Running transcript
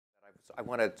So I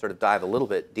want to sort of dive a little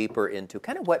bit deeper into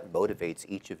kind of what motivates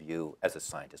each of you as a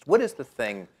scientist. What is the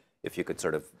thing, if you could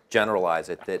sort of generalize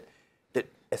it, that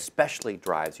especially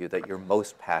drives you, that you're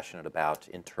most passionate about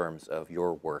in terms of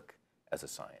your work as a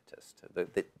scientist,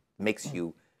 that makes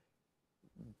you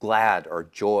glad or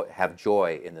have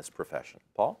joy in this profession?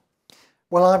 Paul?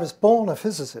 Well, I was born a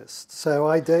physicist, so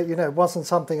it wasn't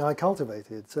something I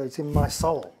cultivated, so it's in my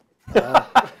soul.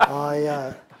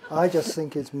 I just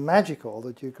think it's magical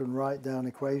that you can write down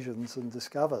equations and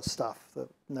discover stuff that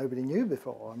nobody knew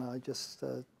before, and I just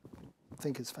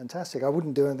think it's fantastic. I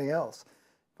wouldn't do anything else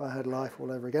if I had life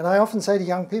all over again. I often say to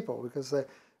young people, because they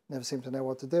never seem to know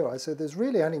what to do, I say there's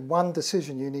really only one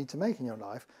decision you need to make in your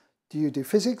life. Do you do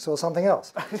physics or something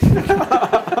else?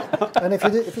 And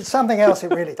if it's something else,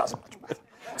 it really doesn't much matter.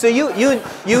 So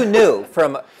you knew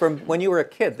from when you were a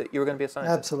kid that you were going to be a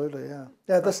scientist? Absolutely, yeah.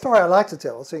 Yeah, the story I like to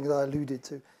tell, seeing that I alluded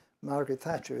to Margaret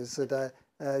Thatcher, is that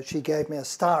she gave me a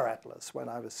star atlas when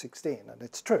I was 16, and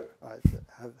it's true. I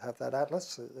have that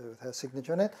atlas with her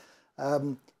signature in it.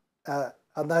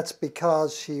 And that's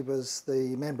because she was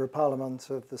the Member of Parliament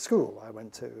of the school I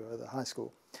went to, the high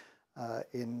school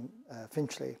in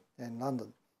Finchley in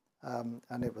London.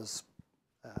 And it was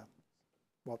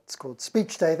what's called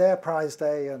speech day there, prize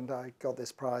day, and I got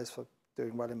this prize for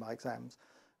doing well in my exams.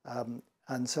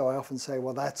 And so I often say,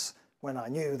 well, that's when I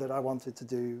knew that I wanted to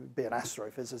be an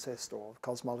astrophysicist or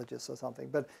cosmologist or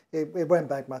something. But it went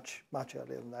back much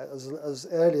earlier than that. As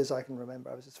early as I can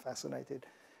remember, I was just fascinated.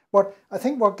 I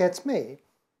think what gets me,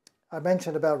 I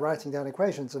mentioned about writing down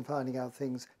equations and finding out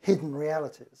things, hidden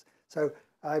realities. So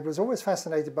I was always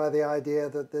fascinated by the idea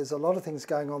that there's a lot of things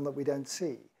going on that we don't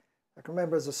see. I can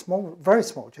remember as a very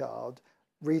small child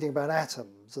reading about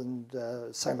atoms, and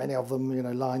so many of them,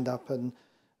 lined up, and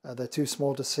they're too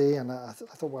small to see. And I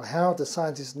thought, well, how do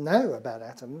scientists know about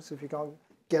atoms if you can't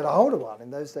get a hold of one?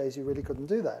 In those days, you really couldn't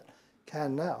do that.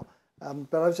 Can now.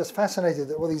 But I was just fascinated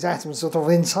that all these atoms sort of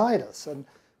inside us, and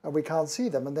we can't see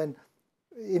them. And then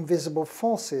invisible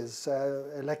forces,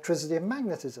 electricity and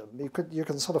magnetism. You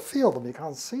can sort of feel them. You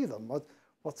can't see them.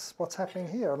 What's happening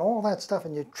here? And all that stuff,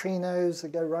 and neutrinos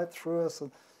that go right through us,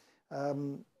 and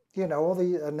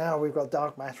and now we've got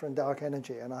dark matter and dark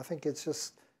energy, and I think it's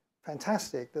just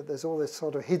fantastic that there's all this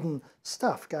sort of hidden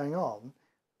stuff going on,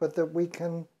 but that we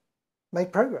can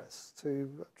make progress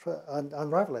to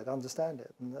unravel it, understand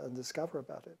it, and discover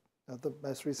about it. The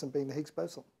most recent being the Higgs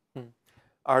boson.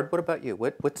 Ard, what about you?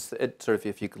 What's it, sort of,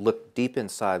 if you could look deep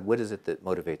inside, what is it that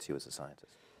motivates you as a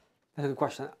scientist? That's a good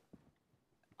question.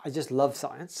 I just love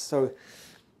science. So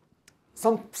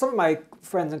some of my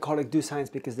friends and colleagues do science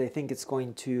because they think it's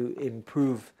going to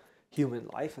improve human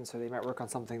life, and so they might work on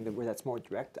something where that's more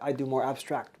direct. I do more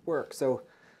abstract work, so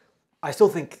I still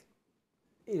think,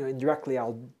 indirectly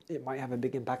it might have a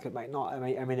big impact. It might not.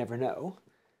 I may never know.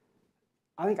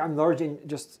 I think I'm largely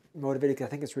just motivated because I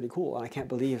think it's really cool, and I can't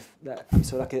believe that I'm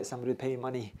so lucky that somebody would pay me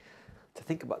money to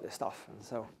think about this stuff, and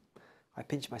so I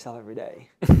pinch myself every day.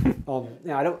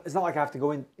 It's not like I have to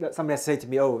go in. Somebody has to say to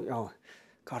me, "Oh,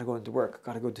 gotta go into work,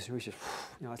 gotta go do some research."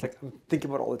 It's like I'm thinking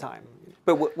about it all the time.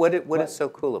 But what is so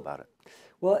cool about it?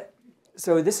 Well,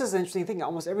 so this is an interesting thing.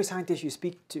 Almost every scientist you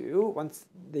speak to, once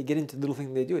they get into the little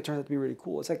thing they do, it turns out to be really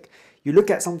cool. It's like you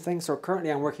look at something. So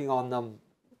currently, I'm working on.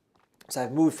 So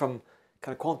I've moved from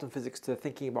kind of quantum physics to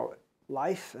thinking about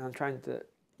life, and I'm trying to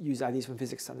use ideas from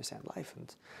physics to understand life.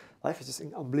 And life is just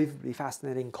an unbelievably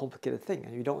fascinating, complicated thing,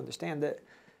 and you don't understand it.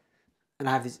 And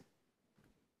I have these.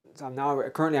 So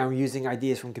currently I'm using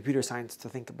ideas from computer science to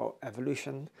think about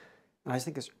evolution, and I just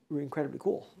think it's really incredibly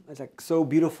cool. It's like so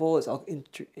beautiful. It's all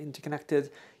interconnected.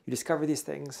 You discover these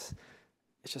things.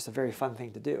 It's just a very fun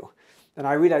thing to do. And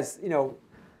I realize, being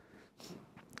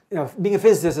a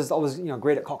physicist is always,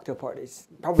 great at cocktail parties.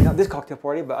 Probably not this cocktail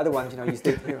party, but other ones, you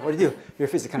stay here. What do you do? Your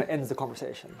physicist kind of ends the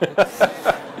conversation.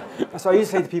 So I usually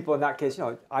say to people in that case,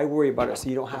 I worry about it, so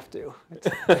you don't have to.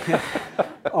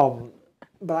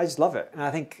 But I just love it, and I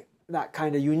think that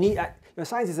kind of unique.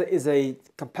 Science is a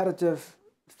competitive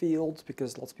field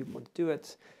because lots of people want to do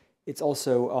it. It's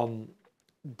also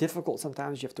difficult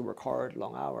sometimes. You have to work hard,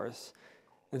 long hours,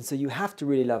 and so you have to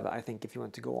really love it, I think, if you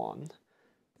want to go on.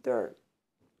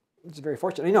 It's very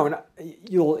fortunate.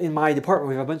 In my department,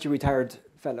 we have a bunch of retired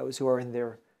fellows who are in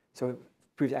their, so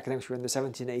previous academics who were in their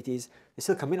 70s and 80s. They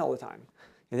still come in all the time.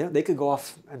 They could go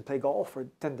off and play golf or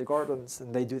tend the gardens,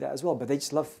 and they do that as well. But they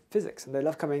just love physics, and they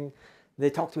love coming. They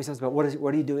talk to me sometimes about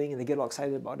what are you doing, and they get all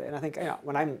excited about it. And I think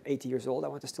when I'm 80 years old, I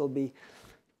want to still be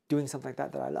doing something like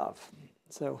that I love.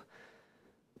 So,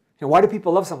 why do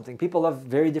people love something? People love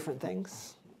very different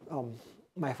things.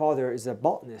 My father is a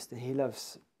botanist, and he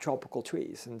loves tropical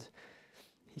trees, and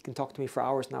he can talk to me for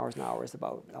hours and hours and hours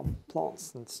about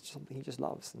plants, and it's something he just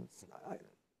loves. And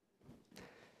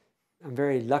I'm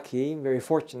very lucky, very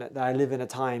fortunate that I live in a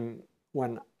time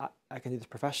when I can do this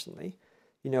professionally.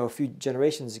 You know, a few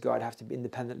generations ago, I'd have to be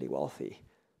independently wealthy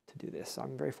to do this. So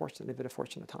I'm very fortunate, live at a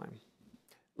fortunate time.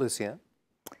 Lucianne?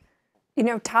 You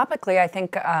know, topically, I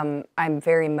think I'm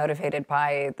very motivated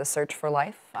by the search for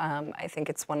life. I think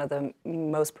it's one of the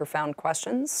most profound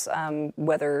questions,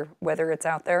 whether it's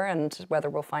out there and whether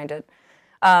we'll find it.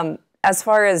 As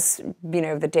far as, you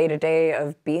know, the day-to-day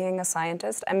of being a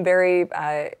scientist, I'm very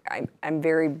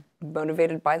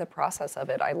motivated by the process of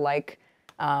it. I like,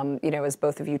 you know, as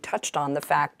both of you touched on, the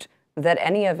fact that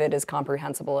any of it is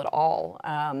comprehensible at all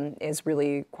is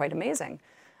really quite amazing.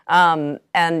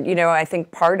 And, you know, I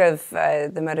think part of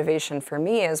the motivation for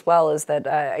me as well is that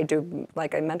I do,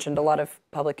 like I mentioned, a lot of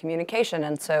public communication.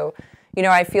 And so, you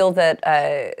know, I feel that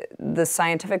the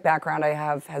scientific background I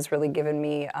have has really given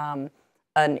me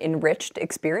an enriched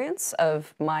experience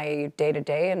of my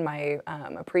day-to-day and my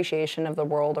appreciation of the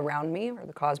world around me, or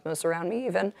the cosmos around me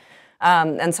even.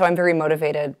 And so I'm very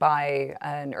motivated by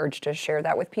an urge to share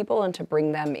that with people and to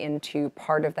bring them into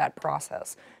part of that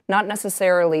process. Not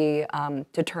necessarily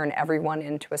to turn everyone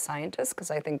into a scientist,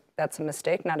 because I think that's a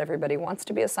mistake. Not everybody wants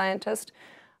to be a scientist.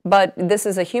 But this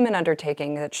is a human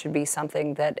undertaking that should be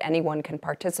something that anyone can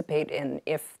participate in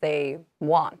if they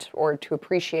want, or to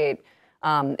appreciate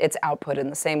its output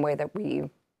in the same way that we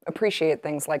appreciate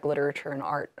things like literature and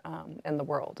art in the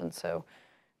world. And so,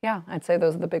 yeah, I'd say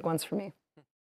those are the big ones for me.